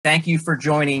Thank you for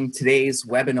joining today's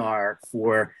webinar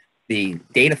for the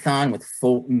Datathon with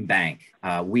Fulton Bank.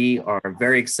 We are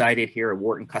very excited here at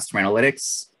Wharton Customer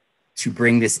Analytics to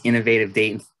bring this innovative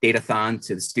Datathon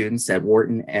to the students at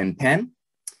Wharton and Penn.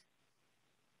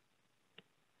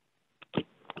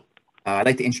 I'd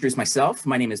like to introduce myself.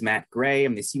 My name is Matt Gray.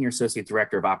 I'm the Senior Associate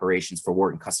Director of Operations for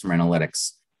Wharton Customer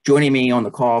Analytics. Joining me on the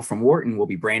call from Wharton will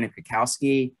be Brandon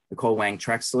Kukowski, Nicole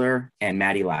Wang-Trexler, and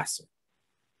Maddie Lasser.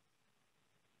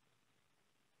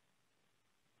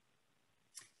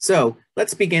 So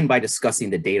let's begin by discussing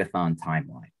the Datathon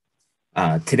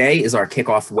timeline. Today is our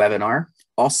kickoff webinar.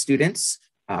 All students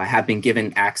have been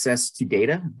given access to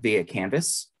data via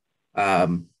Canvas.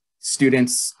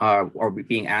 Students are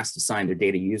being asked to sign their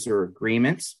data user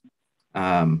agreement.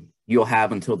 You'll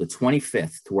have until the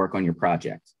 25th to work on your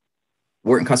project.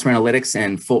 Wharton Customer Analytics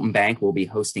and Fulton Bank will be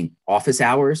hosting office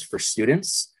hours for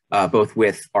students, both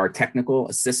with our technical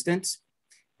assistant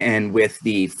and with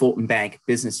the Fulton Bank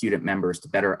business unit members to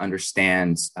better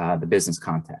understand the business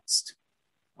context.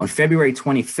 On February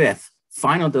 25th,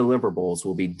 final deliverables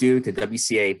will be due to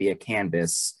WCA via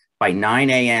Canvas by 9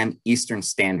 a.m. Eastern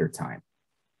Standard Time.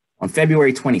 On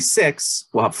February 26th,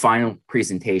 we'll have final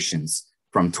presentations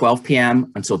from 12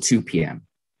 p.m. until 2 p.m.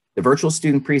 The virtual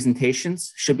student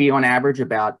presentations should be on average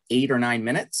about 8 or 9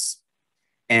 minutes.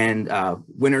 And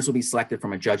winners will be selected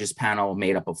from a judges panel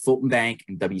made up of Fulton Bank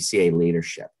and WCA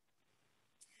leadership.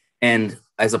 And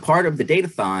as a part of the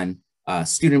Datathon,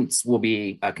 students will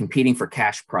be competing for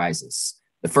cash prizes.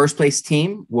 The first place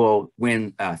team will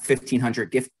win a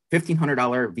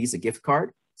 $1,500 Visa gift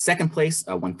card. Second place,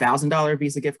 a $1,000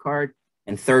 Visa gift card.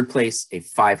 And third place, a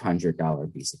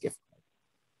 $500 Visa gift card.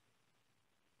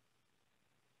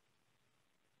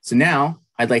 So now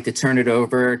I'd like to turn it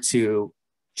over to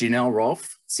Janelle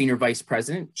Rolfe, Senior Vice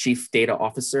President, Chief Data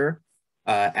Officer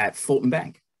at Fulton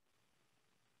Bank.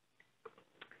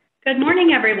 Good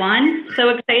morning, everyone. So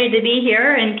excited to be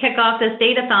here and kick off this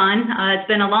Datathon. It's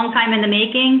been a long time in the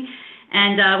making,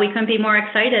 and we couldn't be more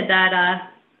excited that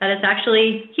it's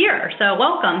actually here. So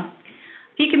welcome.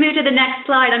 If you can move to the next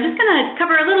slide, I'm just going to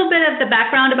cover a little bit of the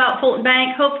background about Fulton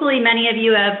Bank. Hopefully, many of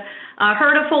you have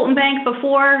heard of Fulton Bank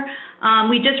before.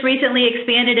 We just recently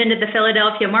expanded into the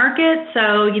Philadelphia market,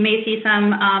 so you may see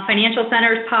some financial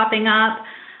centers popping up.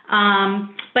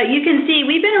 But you can see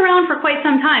we've been around for quite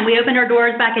some time. We opened our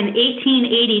doors back in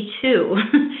 1882.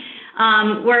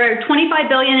 We're $25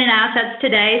 billion in assets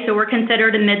today, so we're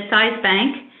considered a mid-sized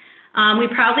bank. We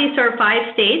proudly serve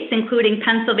 5 states, including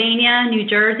Pennsylvania, New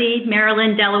Jersey,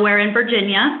 Maryland, Delaware, and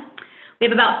Virginia. We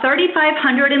have about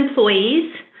 3,500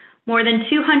 employees, more than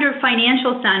 200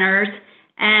 financial centers,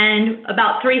 and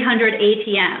about 300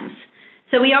 ATMs.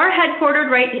 So we are headquartered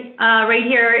right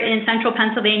here in central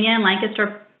Pennsylvania in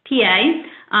Lancaster,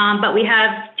 PA, but we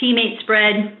have teammates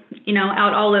spread,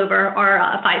 out all over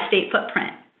our 5-state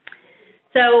footprint.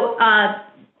 So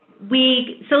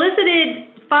we solicited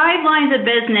 5 lines of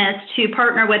business to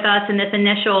partner with us in this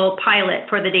initial pilot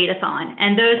for the Datathon,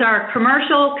 and those are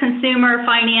commercial, consumer,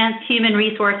 finance, human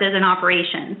resources, and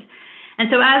operations. And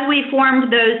so as we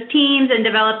formed those teams and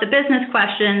developed the business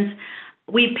questions,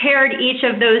 we paired each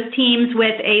of those teams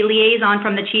with a liaison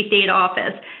from the Chief Data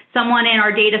Office, someone in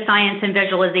our data science and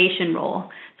visualization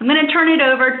role. So I'm going to turn it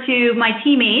over to my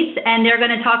teammates, and they're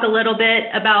going to talk a little bit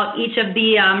about each of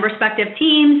the respective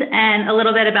teams and a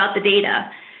little bit about the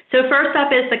data. So first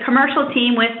up is the commercial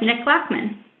team with Nick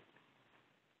Blackman.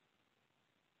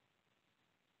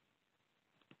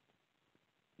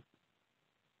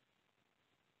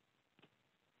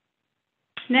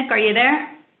 Nick, are you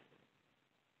there?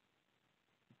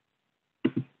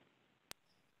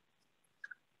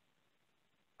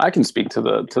 I can speak to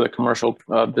the commercial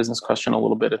business question a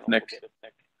little bit if Nick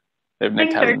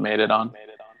hasn't made it on.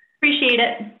 Appreciate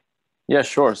it. Yeah,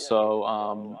 sure.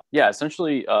 So yeah,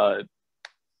 essentially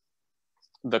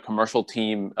the commercial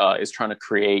team is trying to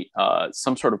create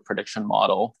some sort of prediction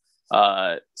model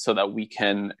so that we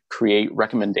can create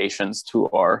recommendations to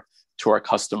our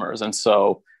customers. And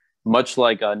so much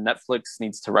like Netflix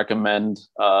needs to recommend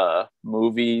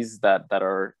movies that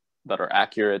are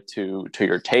accurate to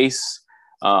your tastes,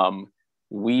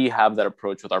 we have that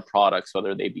approach with our products,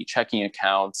 whether they be checking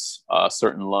accounts,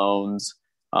 certain loans,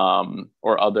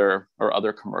 or other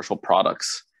commercial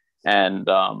products. And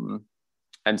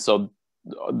so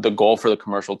the goal for the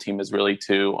commercial team is really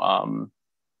to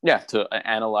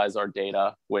analyze our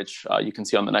data, which you can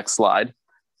see on the next slide,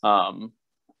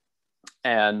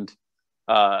 and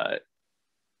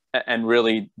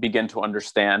really begin to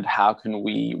understand how can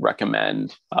we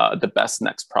recommend the best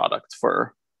next product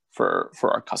for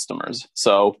our customers.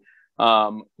 So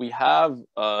We have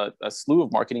a slew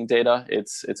of marketing data.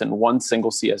 It's in one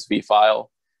single CSV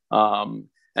file.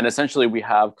 And essentially we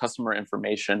have customer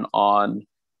information on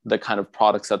the kind of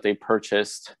products that they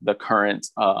purchased, the current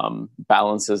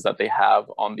balances that they have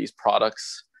on these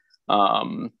products.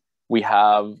 We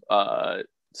have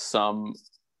some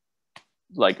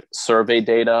like survey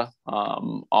data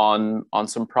on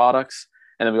some products.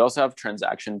 And then we also have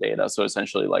transaction data. So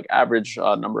essentially like average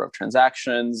number of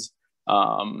transactions,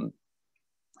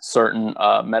 certain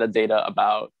metadata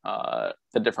about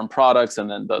the different products, and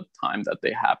then the time that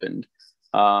they happened.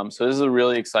 So this is a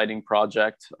really exciting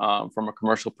project from a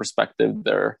commercial perspective.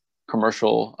 Their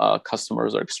commercial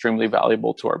customers are extremely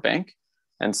valuable to our bank.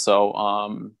 And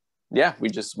so, yeah,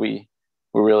 we're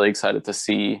really excited to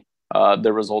see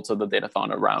the results of the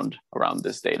Datathon around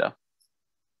this data.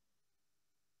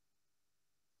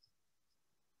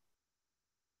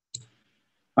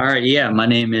 All right, yeah, my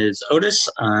name is Otis.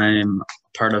 I'm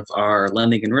part of our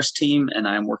lending and risk team, and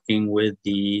I'm working with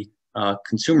the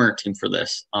consumer team for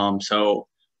this. So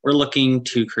we're looking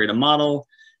to create a model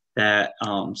that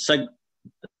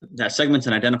segments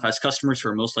and identifies customers who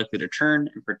are most likely to churn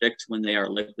and predict when they are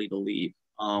likely to leave.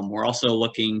 We're also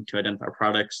looking to identify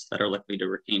products that are likely to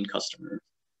retain customers.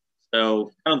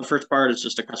 So kind of the first part is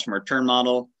just a customer churn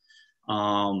model.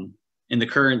 In the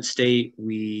current state,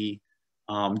 we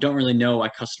don't really know why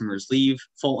customers leave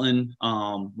Fulton.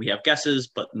 We have guesses,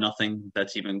 but nothing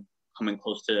that's even coming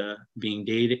close to being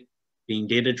data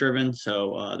driven.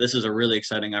 So this is a really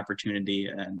exciting opportunity,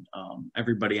 and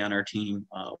everybody on our team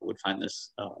would find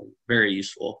this very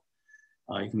useful.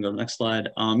 You can go to the next slide.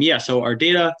 Yeah, so our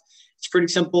data, it's pretty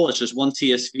simple. It's just one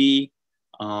CSV,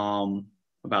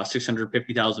 about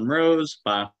 650,000 rows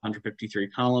by 153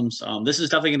 columns. This is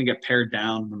definitely going to get pared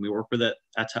down when we work with it.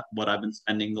 That's what I've been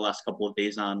spending the last couple of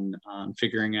days on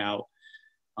figuring out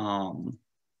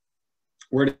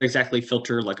where to exactly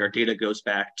filter. Like our data goes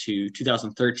back to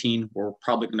 2013. We're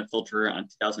probably going to filter on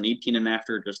 2018 and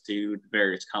after, just due to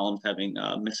various columns having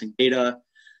missing data.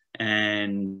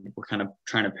 And we're kind of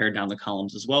trying to pare down the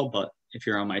columns as well. But if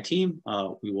you're on my team,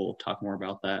 we will talk more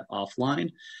about that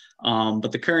offline.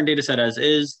 But the current data set as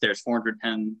is, there's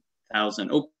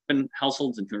 410,000 open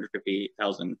households and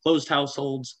 250,000 closed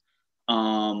households.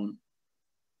 And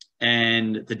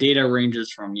the data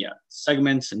ranges from,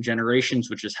 segments and generations,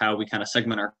 which is how we kind of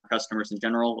segment our customers in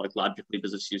general. Like logically,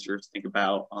 business users think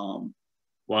about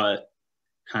what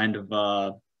kind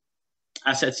of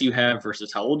assets you have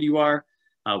versus how old you are.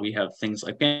 We have things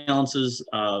like balances,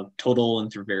 total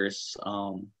and through various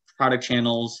product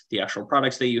channels, the actual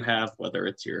products that you have, whether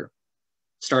it's your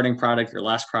starting product, your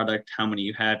last product, how many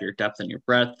you have, your depth and your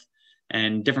breadth,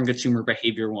 and different consumer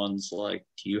behavior ones like,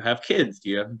 do you have kids? Do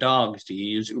you have dogs? Do you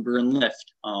use Uber and Lyft?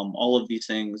 All of these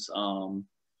things will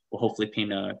hopefully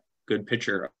paint a good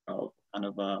picture of kind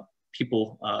of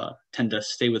people tend to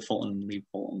stay with Fulton and leave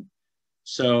Fulton.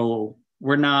 So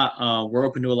we're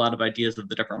open to a lot of ideas of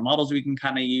the different models we can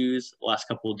kind of use. The last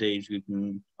couple of days, we've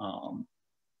been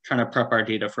trying to prep our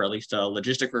data for at least a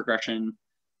logistic regression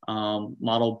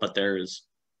model, but there's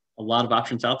a lot of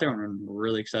options out there, and we're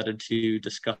really excited to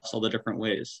discuss all the different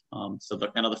ways. So the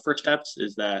kind of the first steps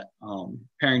is that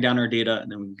paring down our data,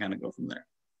 and then we can kind of go from there.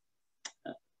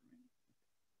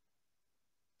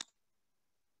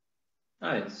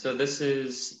 Hi, so this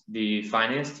is the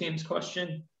finance team's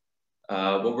question.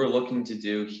 What we're looking to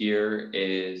do here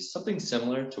is something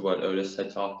similar to what Otis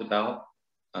had talked about.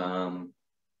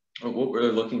 What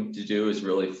we're looking to do is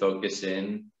really focus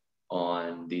in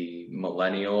on the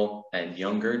millennial and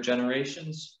younger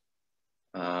generations.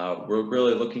 We're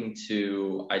really looking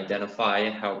to identify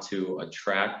how to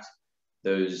attract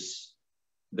those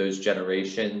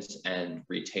generations and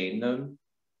retain them.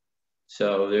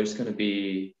 So there's going to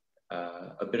be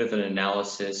a bit of an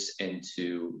analysis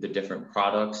into the different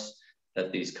products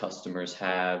that these customers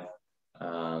have,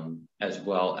 as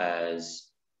well as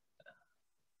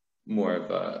more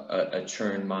of a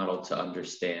churn model to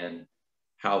understand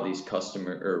how these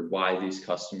customers, or why these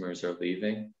customers are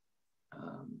leaving.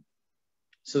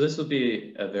 So this will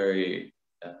be a very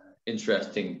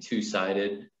interesting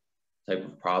two-sided type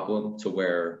of problem, to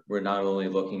where we're not only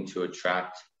looking to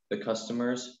attract the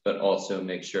customers, but also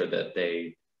make sure that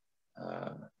they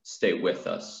stay with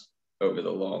us over the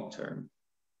long term.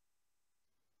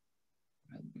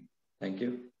 Thank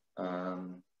you.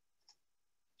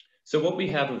 So what we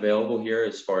have available here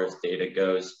as far as data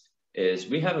goes is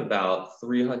we have about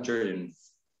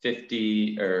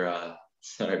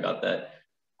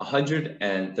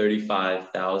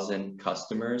 135,000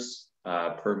 customers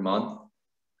per month,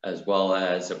 as well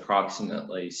as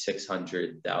approximately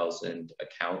 600,000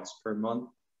 accounts per month.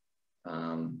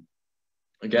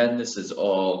 Again, this is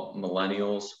all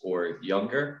millennials or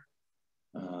younger.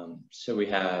 So we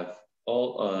have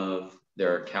all of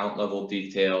their account level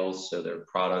details, so their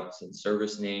products and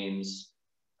service names,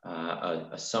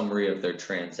 a summary of their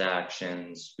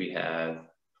transactions. We have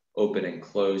open and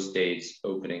close dates,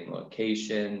 opening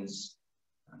locations.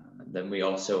 Then we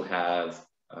also have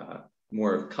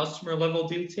more of customer level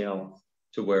detail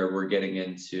to where we're getting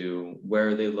into where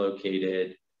are they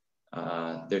located,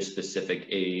 their specific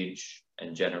age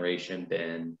and generation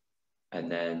bin,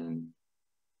 and then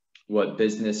what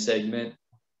business segment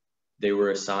they were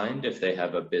assigned if they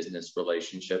have a business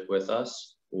relationship with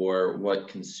us, or what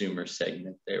consumer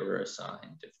segment they were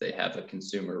assigned if they have a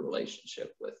consumer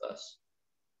relationship with us.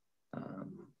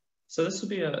 So this will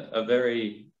be a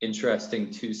very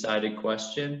interesting two-sided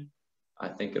question. I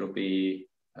think it'll be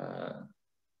a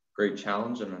great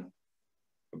challenge, and I'm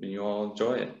hoping you all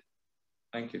enjoy it.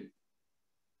 Thank you.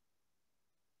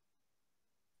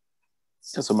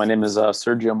 So my name is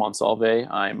Sergio Monsalve.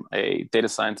 I'm a data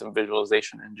science and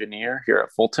visualization engineer here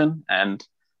at Fulton, and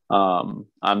I'm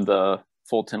the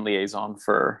Fulton liaison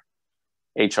for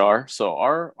HR. So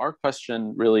our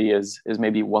question really is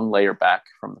maybe one layer back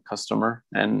from the customer,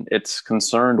 and it's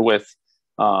concerned with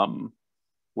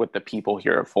the people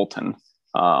here at Fulton.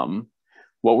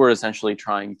 What we're essentially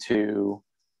trying to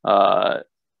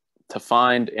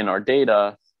find in our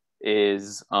data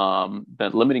is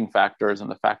the limiting factors and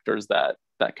the factors that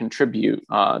contribute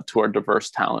to our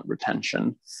diverse talent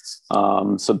retention.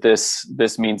 So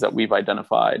this means that we've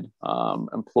identified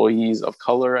employees of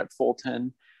color at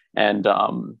Fulton, and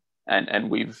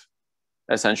we've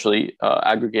essentially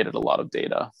aggregated a lot of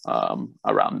data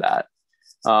around that.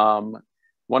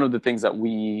 One of the things that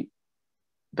we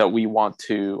want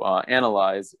to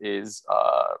analyze is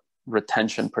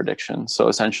retention prediction. So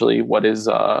essentially, what is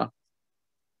the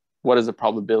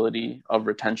probability of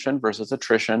retention versus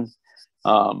attrition,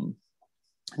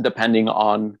 depending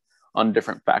on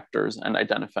different factors and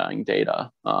identifying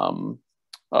data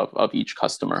of each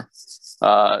customer.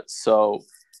 So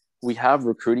we have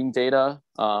recruiting data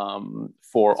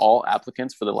for all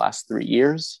applicants for the last 3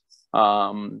 years.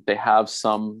 They have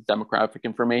some demographic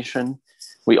information.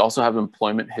 We also have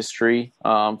employment history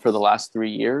for the last 3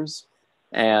 years.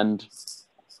 And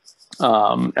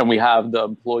we have the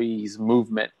employees'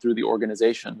 movement through the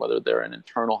organization, whether they're an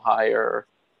internal hire,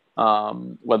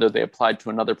 whether they applied to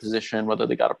another position, whether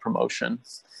they got a promotion.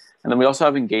 And then we also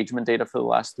have engagement data for the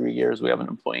last 3 years. We have an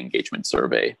employee engagement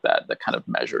survey that kind of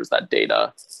measures that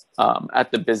data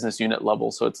at the business unit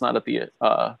level. So it's not at the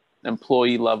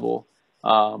employee level,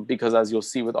 because as you'll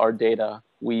see with our data,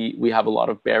 we have a lot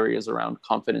of barriers around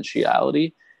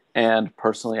confidentiality and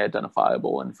personally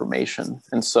identifiable information.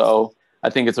 And so I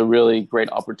think it's a really great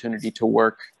opportunity to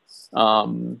work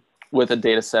with a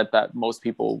data set that most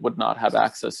people would not have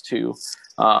access to.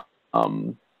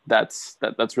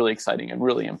 That's really exciting and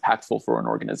really impactful for an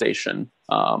organization,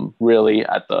 really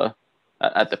at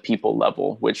the people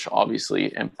level, which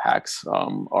obviously impacts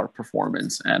our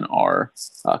performance and our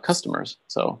customers.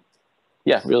 So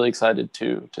yeah, really excited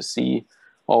to see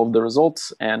all of the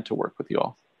results and to work with you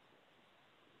all.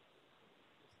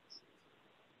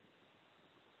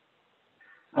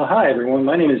 Hi, everyone.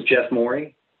 My name is Jeff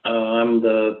Morey. I'm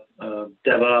the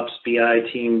DevOps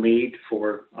BI team lead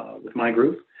with my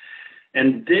group.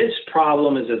 And this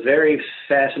problem is a very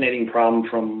fascinating problem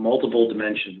from multiple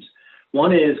dimensions.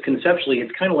 One is conceptually,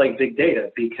 it's kind of like big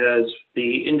data because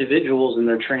the individuals and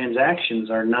their transactions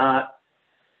are not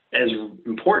as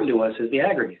important to us as the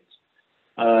aggregates.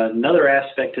 Another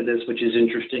aspect to this, which is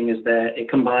interesting, is that it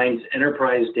combines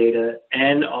enterprise data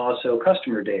and also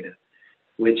customer data,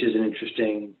 which is an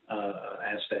interesting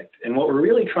aspect. And what we're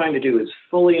really trying to do is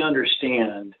fully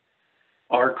understand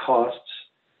our costs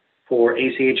for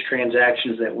ACH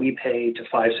transactions that we pay to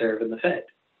Fiserv and the Fed.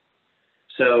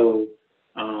 So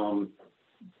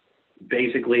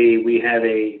basically, we have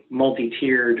a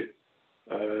multi-tiered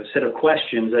set of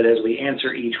questions that as we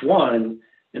answer each one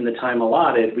in the time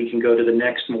allotted, we can go to the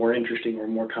next more interesting or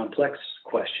more complex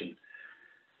question.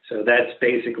 So that's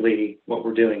basically what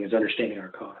we're doing, is understanding our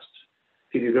costs.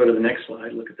 If you could go to the next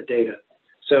slide, look at the data.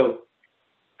 So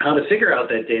how to figure out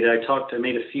that data, I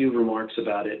made a few remarks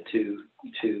about it to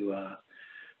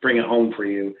bring it home for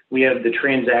you. We have the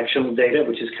transactional data,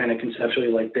 which is kind of conceptually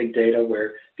like big data,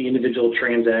 where the individual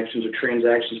transactions or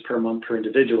transactions per month per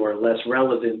individual are less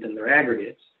relevant than their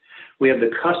aggregates. We have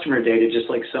the customer data, just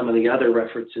like some of the other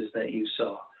references that you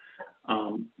saw,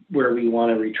 where we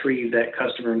want to retrieve that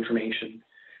customer information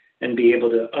and be able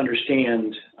to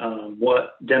understand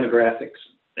what demographics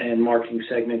and marketing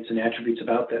segments and attributes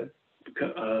about them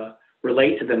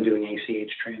relate to them doing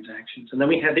ACH transactions. And then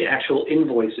we have the actual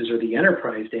invoices or the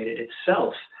enterprise data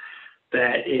itself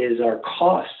that is our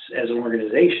costs as an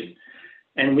organization.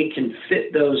 And we can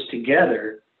fit those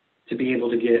together to be able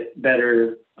to get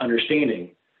better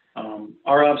understanding.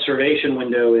 Our observation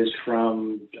window is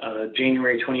from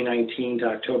January 2019 to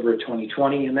October of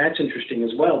 2020, and that's interesting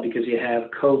as well because you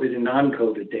have COVID and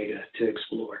non-COVID data to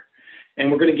explore.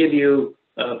 And we're going to give you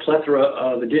a plethora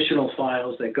of additional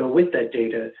files that go with that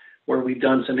data where we've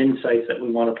done some insights that we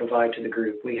want to provide to the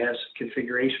group. We have some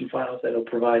configuration files that will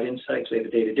provide insights. We have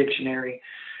a data dictionary.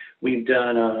 We've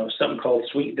done something called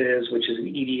SuiteViz, which is an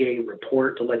EDA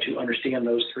report to let you understand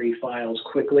those 3 files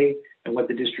quickly and what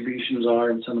the distributions are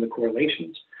and some of the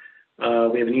correlations.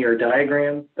 We have an ER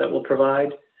diagram that we'll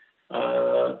provide.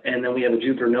 And then we have a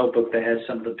Jupyter notebook that has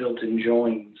some of the built-in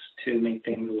joins to make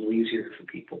things a little easier for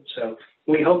people. So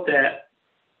we hope that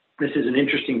this is an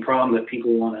interesting problem that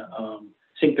people want to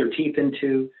sink their teeth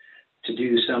into, to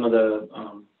do some of the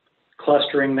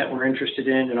clustering that we're interested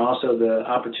in, and also the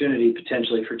opportunity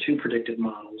potentially for 2 predictive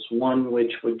models. One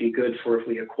which would be good for if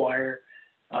we acquire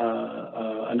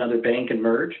another bank and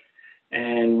merge,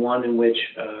 and one in which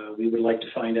we would like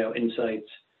to find out insights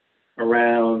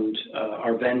around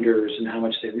our vendors and how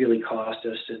much they really cost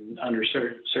us, and under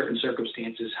certain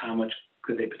circumstances, how much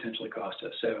could they potentially cost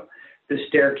us. So this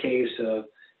staircase of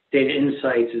data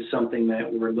insights is something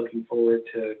that we're looking forward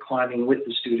to climbing with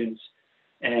the students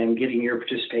and getting your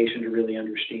participation to really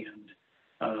understand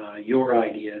your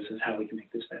ideas as how we can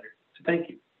make this better. So thank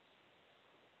you.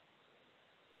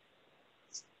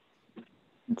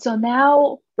 So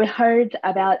now we heard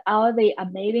about all the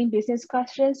amazing business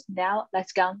questions. Now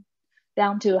let's go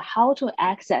down to how to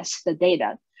access the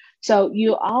data. So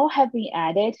you all have been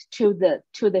added to the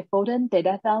Fulton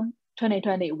Datathon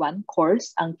 2021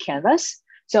 course on Canvas.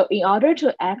 So in order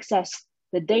to access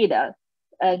the data,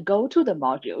 go to the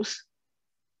modules.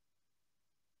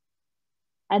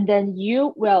 And then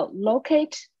you will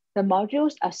locate the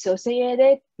modules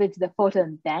associated with the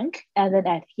Fulton Bank. And then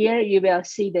at here, you will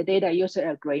see the data user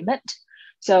agreement.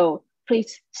 So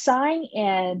please sign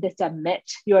and submit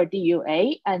your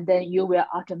DUA, and then you will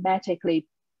automatically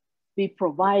be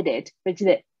provided with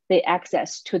the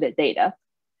access to the data.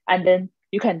 And then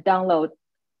you can download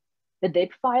the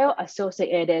zip file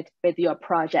associated with your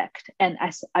project. And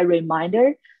as a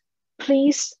reminder,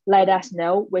 please let us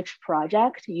know which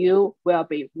project you will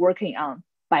be working on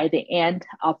by the end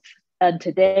of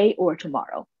today or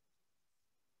tomorrow.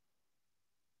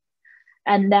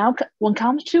 And now when it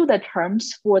comes to the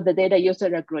terms for the data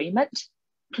user agreement,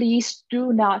 please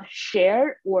do not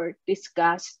share or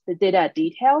discuss the data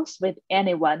details with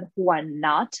anyone who are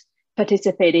not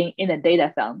participating in the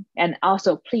Datathon. And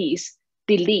also please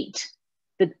delete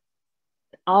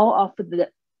all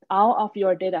of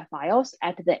your data files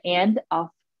at the end of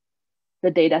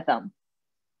the Datathon.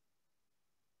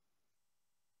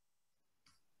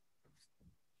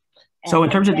 So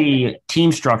in terms of the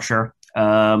team structure,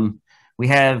 we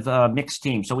have mixed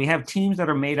teams. So we have teams that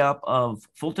are made up of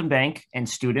Fulton Bank and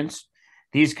students.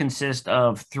 These consist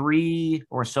of 3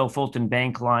 or so Fulton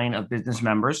Bank line of business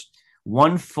members,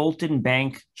 1 Fulton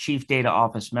Bank Chief Data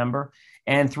Office member,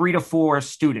 and 3 to 4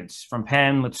 students from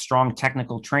Penn with strong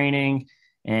technical training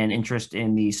and interest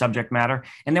in the subject matter.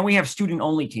 And then we have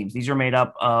student-only teams. These are made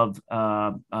up of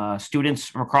students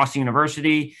from across the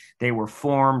university. They were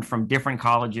formed from different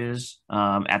colleges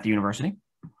at the university.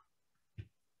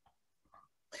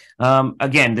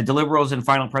 Again, the deliverables and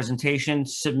final presentation,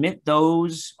 submit all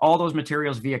those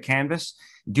materials via Canvas.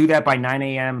 Do that by 9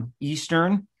 a.m.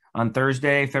 Eastern on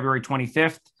Thursday, February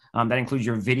 25th. That includes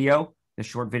your video, the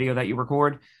short video that you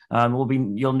record. You'll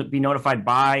be notified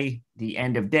by the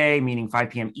end of day, meaning 5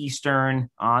 p.m. Eastern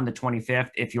on the 25th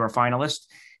if you're a finalist.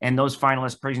 And those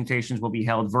finalist presentations will be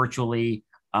held virtually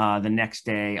the next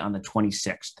day on the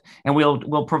 26th. And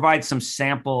we'll provide some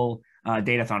sample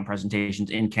Datathon presentations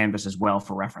in Canvas as well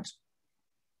for reference.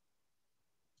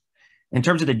 In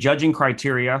terms of the judging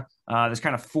criteria, there's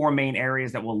kind of 4 main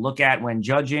areas that we'll look at when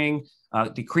judging: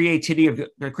 the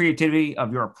creativity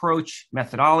of your approach,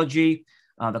 methodology,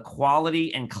 the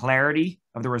quality and clarity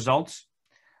of the results,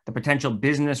 the potential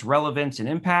business relevance and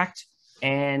impact,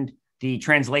 and the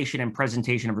translation and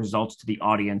presentation of results to the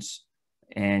audience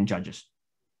and judges.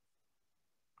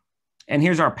 And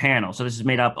here's our panel. So this is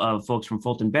made up of folks from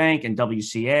Fulton Bank and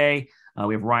WCA.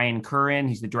 We have Ryan Curran.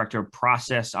 He's the Director of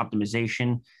Process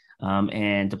Optimization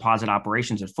and Deposit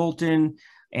Operations at Fulton.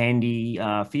 Andy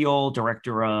Fiol,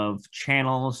 Director of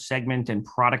Channel, Segment, and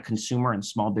Product Consumer and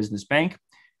Small Business Bank.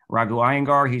 Raghu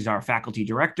Iyengar, he's our Faculty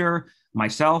Director.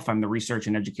 Myself, I'm the Research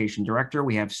and Education Director.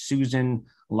 We have Susan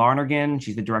Larnergan.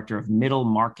 She's the Director of Middle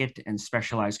Market and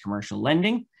Specialized Commercial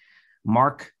Lending.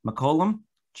 Mark McCollum,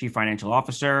 Chief Financial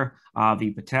Officer.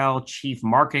 Avi Patel, Chief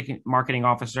Marketing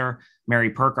Officer.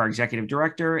 Mary Perk, our Executive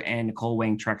Director. And Nicole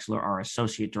Wang Trexler, our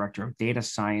Associate Director of Data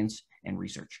Science and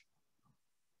Research.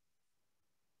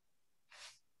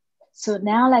 So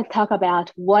now let's talk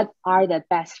about what are the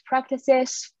best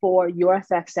practices for your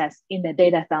success in the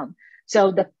Datathon.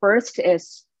 So the first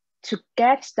is to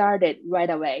get started right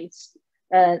away.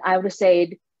 I would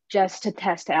say just to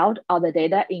test out all the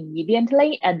data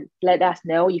immediately and let us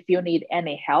know if you need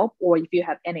any help or if you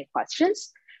have any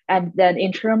questions. And then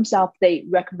in terms of the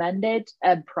recommended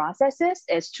processes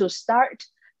is to start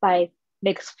by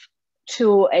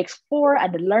to explore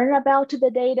and learn about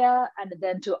the data, and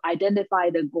then to identify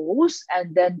the goals,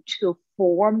 and then to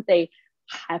form the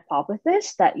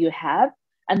hypothesis that you have,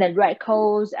 and then write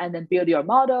codes, and then build your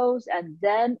models, and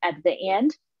then at the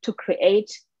end to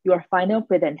create your final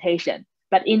presentation.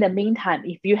 But in the meantime,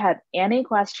 if you have any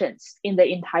questions in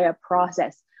the entire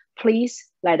process, please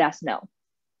let us know.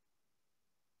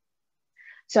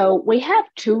 So we have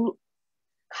two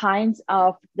kinds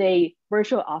of the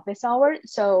virtual office hour.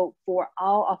 So for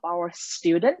all of our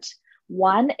students,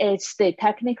 one is the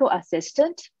technical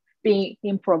assistant being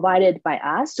provided by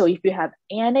us. So if you have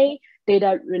any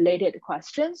data related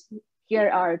questions, here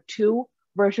are two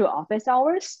virtual office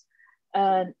hours.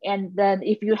 And then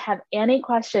if you have any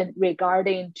question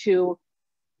regarding to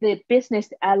the business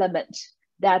element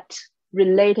that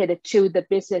related to the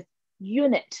business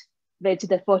unit with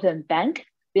the Fulton Bank,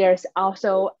 there's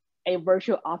also a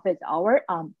virtual office hour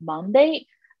on Monday,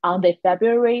 on the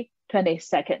February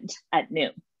 22nd at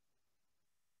noon.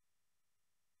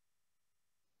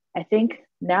 I think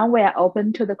now we are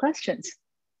open to the questions.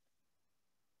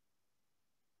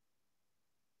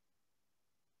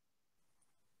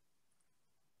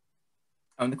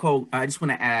 Nicole, I just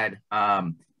want to add,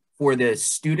 for the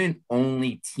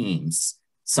student-only teams,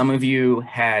 some of you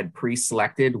had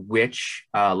pre-selected which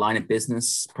line of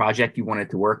business project you wanted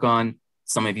to work on.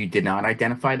 Some of you did not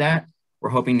identify that. We're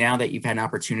hoping now that you've had an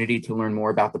opportunity to learn more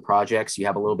about the projects, you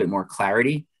have a little bit more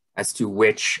clarity as to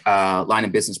which line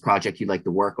of business project you'd like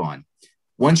to work on.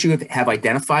 Once you have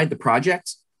identified the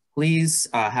project, please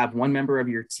have one member of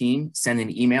your team send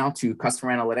an email to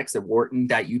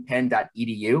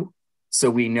customeranalytics@wharton.upenn.edu so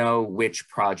we know which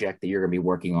project that you're going to be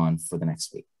working on for the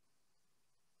next week.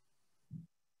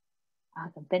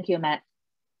 Awesome. Thank you, Matt.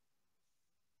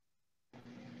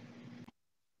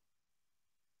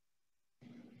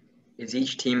 Is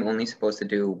each team only supposed to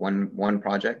do one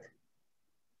project?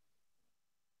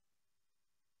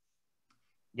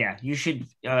 Yeah, you should.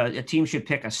 A team should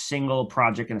pick a single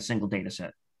project and a single data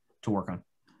set to work on.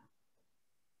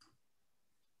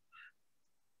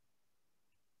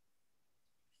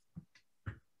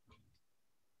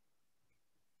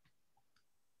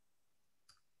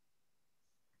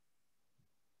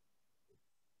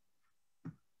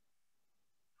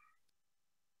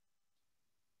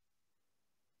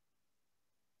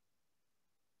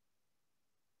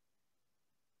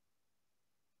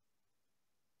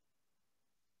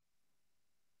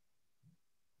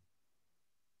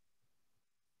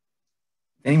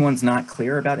 If anyone's not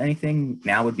clear about anything,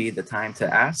 now would be the time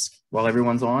to ask while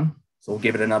everyone's on. So we'll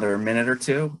give it another minute or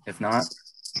two. If not,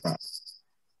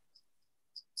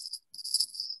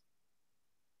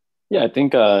 Yeah, I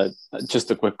think just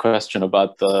a quick question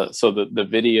about the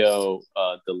video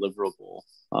deliverable.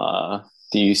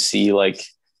 Do you see like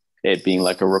it being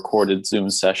like a recorded Zoom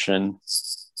session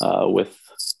with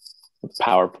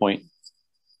PowerPoint?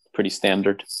 Pretty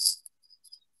standard.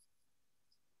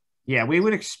 Yeah, we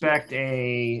would expect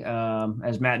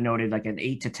as Matt noted, like an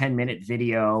 8 to 10 minute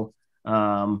video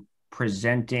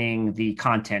presenting the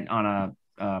content on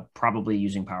probably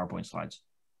using PowerPoint slides,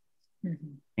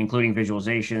 including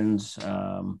visualizations,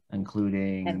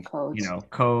 including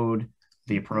code,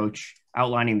 the approach,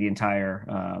 outlining the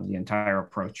entire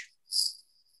approach,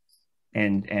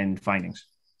 and findings.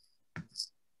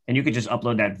 And you could just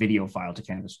upload that video file to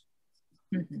Canvas.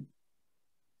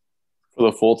 For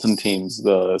the Fulton teams,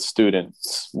 the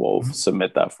students will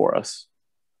submit that for us.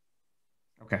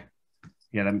 Okay.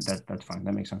 Yeah, that's fine.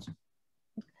 That makes sense.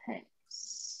 Okay.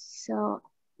 So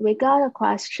we got a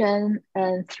question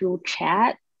through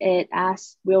chat. It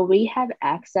asks, will we have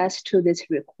access to this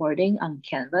recording on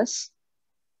Canvas?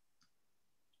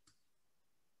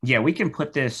 Yeah, we can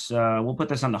put this, we'll put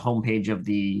this on the homepage of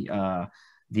the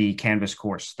Canvas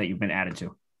course that you've been added to.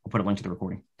 We'll put a link to the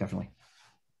recording, definitely.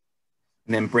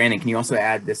 And then Brandon, can you also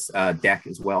add this deck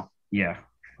as well? Yeah,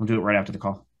 we'll do it right after the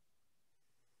call.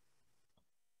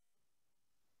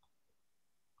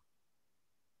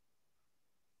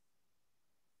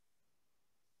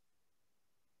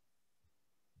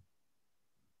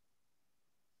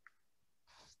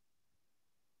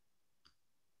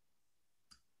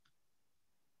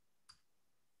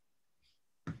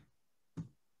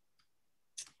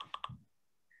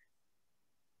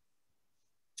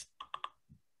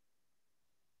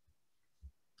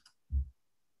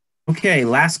 Okay,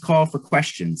 last call for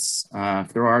questions.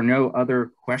 If there are no other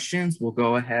questions, we'll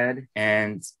go ahead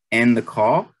and end the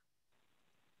call.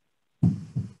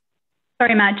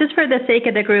 Sorry, Matt, just for the sake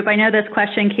of the group, I know this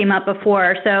question came up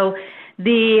before. So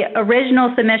the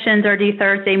original submissions are due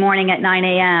Thursday morning at 9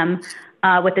 a.m.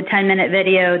 With the 10-minute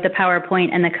video, the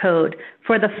PowerPoint, and the code.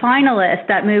 For the finalists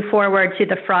that move forward to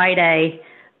the Friday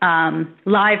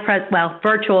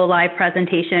virtual live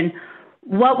presentation,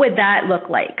 what would that look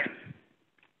like?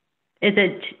 Is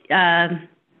it the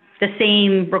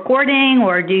same recording,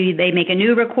 or do they make a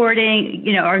new recording,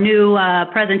 or new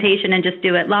presentation and just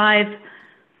do it live?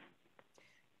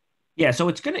 Yeah, so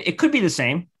it could be the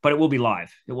same, but it will be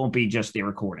live. It won't be just the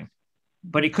recording,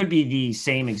 but it could be the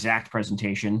same exact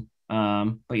presentation.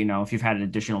 But if you've had an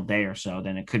additional day or so,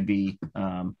 then it could be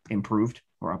improved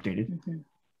or updated. Mm-hmm.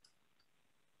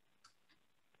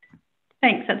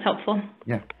 Thanks, that's helpful.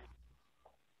 Yeah.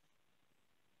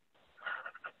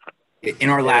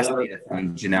 In our last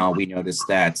Datathon, Janelle, we noticed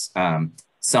that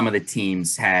some of the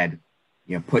teams had,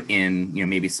 put in,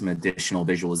 maybe some additional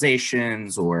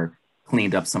visualizations or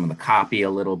cleaned up some of the copy a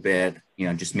little bit,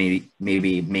 just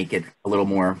maybe make it a little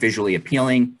more visually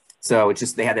appealing. So it's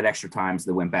just, they had that extra time,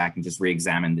 so they went back and just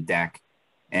re-examined the deck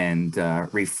and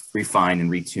refined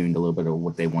and retuned a little bit of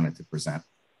what they wanted to present.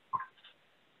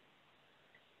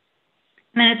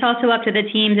 And then it's also up to the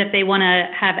teams if they want to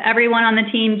have everyone on the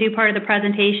team do part of the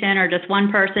presentation or just one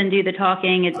person do the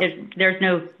talking. There's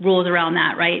no rules around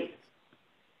that, right?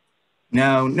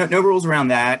 No rules around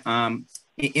that.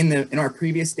 In our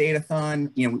previous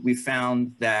Datathon, we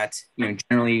found that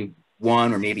generally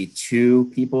one or maybe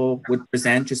two people would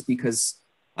present just because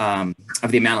of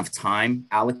the amount of time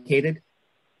allocated.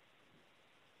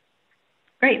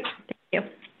 Great, thank you.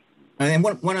 And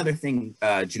one other thing,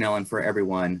 Janelle, and for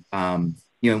everyone,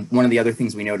 one of the other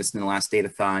things we noticed in the last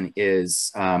Datathon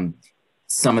is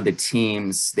some of the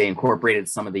teams, they incorporated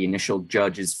some of the initial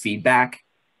judges' feedback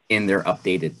in their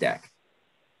updated deck.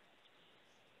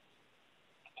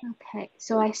 Okay,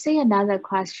 so I see another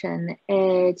question.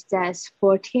 It says,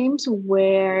 for teams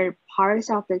where parts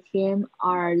of the team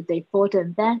are the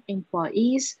Fulton Bank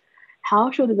employees, how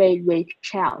should we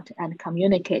reach out and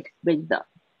communicate with them?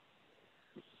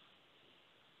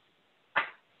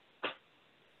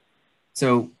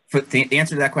 So the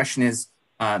answer to that question is,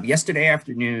 yesterday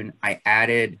afternoon, I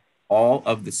added all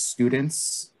of the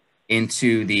students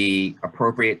into the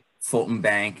appropriate Fulton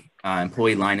Bank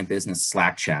employee line of business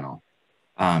Slack channel.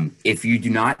 If you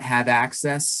do not have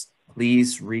access,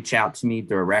 please reach out to me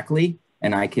directly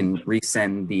and I can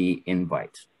resend the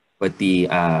invite. But the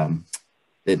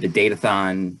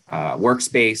Datathon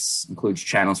workspace includes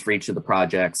channels for each of the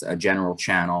projects, a general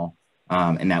channel,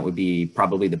 and that would be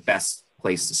probably the best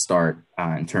place to start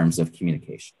in terms of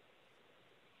communication.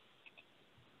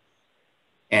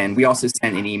 And we also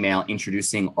sent an email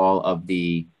introducing all of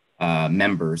the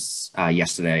members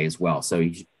yesterday as well. So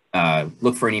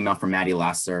look for an email from Maddie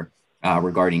Lasser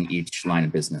regarding each line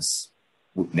of business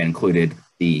that included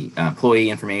the employee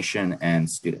information and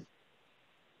student.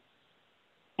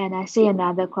 And I see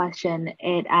another question.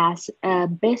 It asks,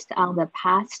 based on the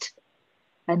past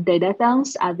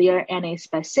Datathons, are there any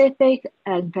specific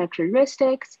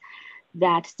characteristics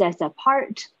that sets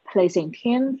apart placing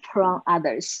team from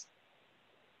others?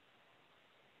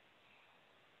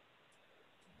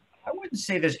 I wouldn't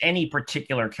say there's any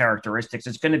particular characteristics.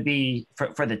 It's going to be,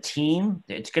 for the team,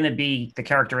 it's going to be the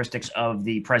characteristics of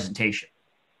the presentation.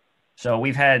 So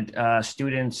we've had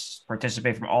students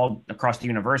participate from all across the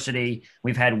university.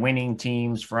 We've had winning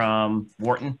teams from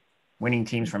Wharton, winning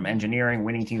teams from engineering,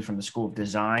 winning teams from the School of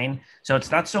Design. So it's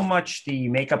not so much the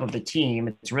makeup of the team.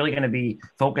 It's really going to be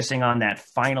focusing on that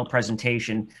final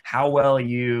presentation, how well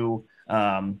you,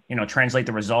 translate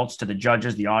the results to the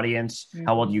judges, the audience,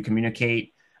 how well do you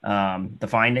communicate the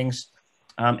findings.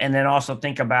 And then also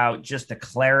think about just the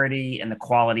clarity and the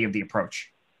quality of the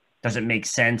approach. Does it make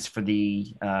sense for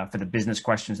the business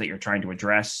questions that you're trying to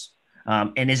address?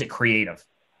 And is it creative?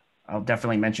 I'll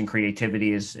definitely mention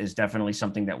creativity is definitely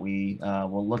something that we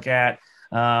will look at.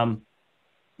 And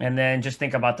then just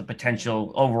think about the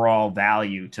potential overall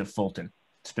value to Fulton,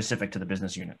 specific to the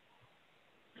business unit.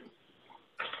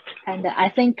 And I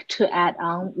think to add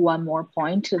on one more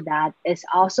point to that is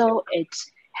also it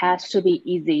has to be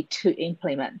easy to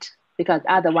implement, because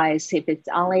otherwise if it's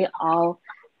only all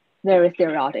very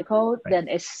theoretical, then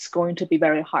it's going to be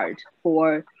very hard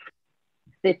for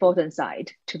the Fulton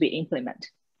side to be implemented.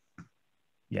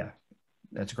 Yeah,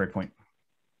 that's a great point.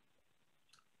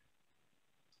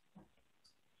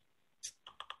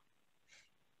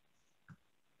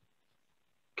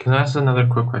 Can I ask another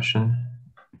quick question?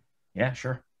 Yeah,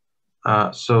 sure.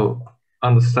 So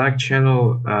on the Slack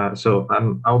channel, so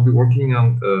I'll be working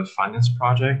on the finance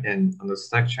project, and on the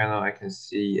Slack channel, I can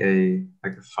see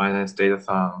a finance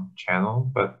datathon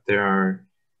channel, but there are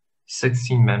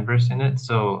 16 members in it.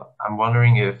 So I'm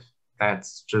wondering if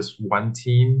that's just one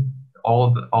team. All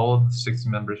of the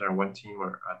 16 members are one team,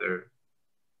 or are there?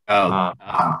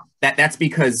 That's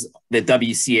because the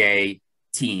WCA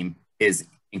team is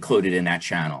included in that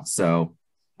channel. So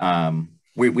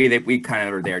we kind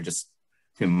of are there just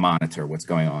to monitor what's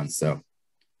going on. So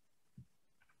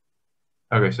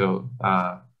okay, so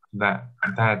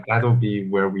that'll be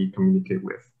where we communicate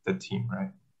with the team,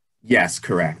 right? Yes,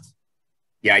 correct.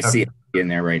 Yeah, I see it in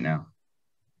there right now.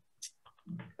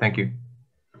 Thank you.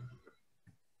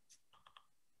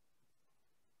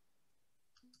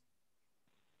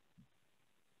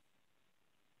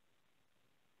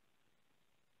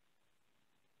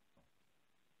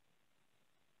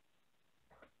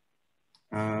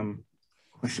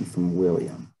 Question from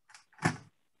William.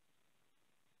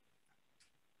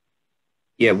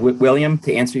 Yeah, William,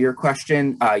 to answer your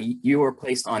question, you were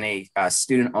placed on a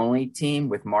student-only team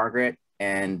with Margaret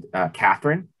and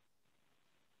Catherine.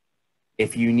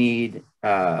 If you need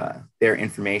their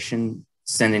information,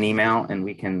 send an email and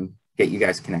we can get you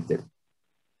guys connected.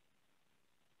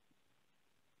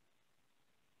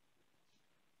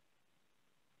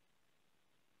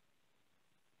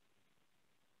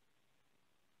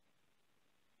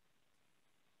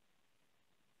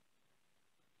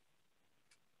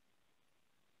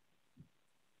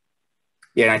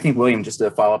 Yeah, and I think, William, just to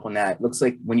follow up on that, it looks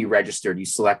like when you registered, you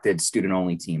selected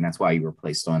student-only team. That's why you were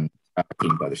placed on a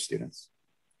team of other students.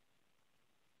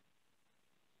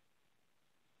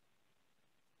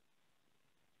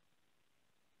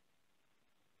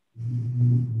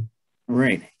 All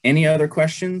right. Any other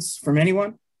questions from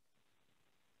anyone?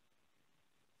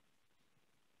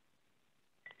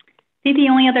 I think the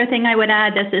only other thing I would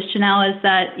add, this is Janelle, is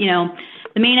that,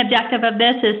 the main objective of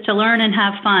this is to learn and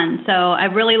have fun. So I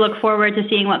really look forward to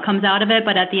seeing what comes out of it.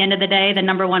 But at the end of the day, the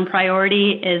number one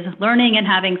priority is learning and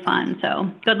having fun. So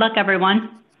good luck,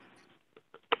 everyone.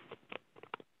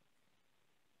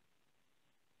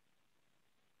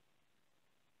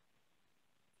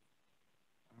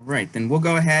 All right, then we'll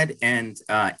go ahead and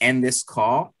end this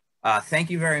call. Thank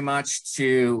you very much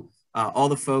to all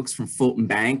the folks from Fulton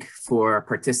Bank for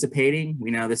participating.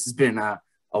 We know this has been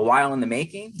a while in the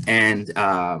making, and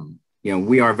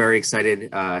we are very excited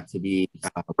to be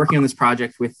working on this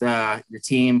project with your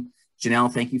team. Janelle,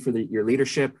 thank you for your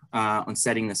leadership on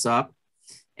setting this up,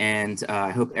 and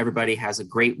I hope everybody has a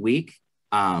great week.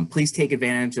 Please take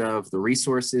advantage of the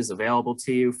resources available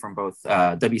to you from both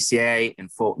WCA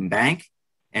and Fulton Bank,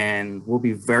 and we'll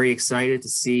be very excited to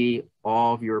see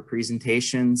all of your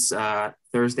presentations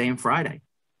Thursday and Friday.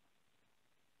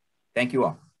 Thank you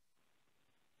all.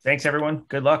 Thanks, everyone.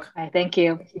 Good luck. Thank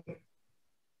you.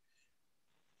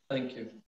 Thank you.